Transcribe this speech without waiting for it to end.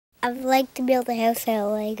I'd like to build a house out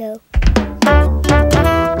of Lego.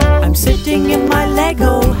 I'm sitting in my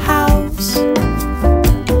Lego house, in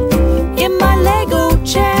my Lego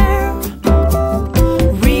chair,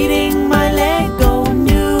 reading my Lego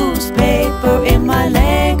newspaper in my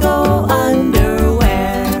Lego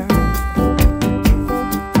underwear.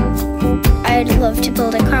 I'd love to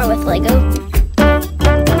build a car with Lego.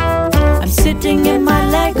 I'm sitting in my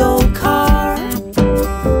Lego car,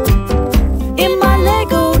 in my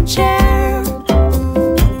Lego chair,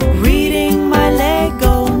 reading my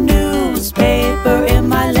Lego newspaper in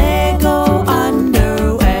my Lego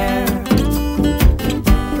underwear.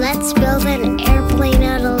 Let's build an airplane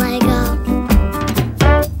out of Lego.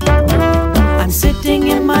 I'm sitting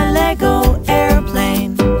in my Lego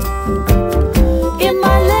airplane, in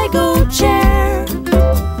my Lego chair,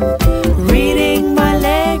 reading my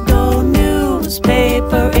Lego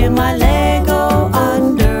newspaper in my Lego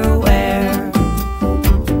underwear.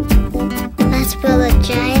 Let's build a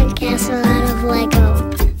giant castle out of Lego.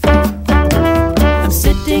 I'm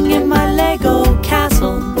sitting in my Lego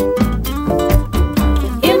castle,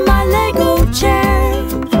 in my Lego chair,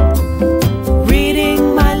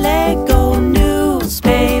 reading my Lego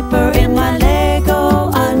newspaper in my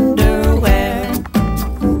Lego underwear.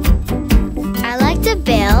 I like to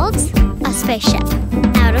build a spaceship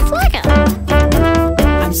out of Lego.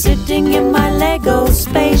 I'm sitting in my Lego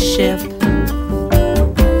spaceship,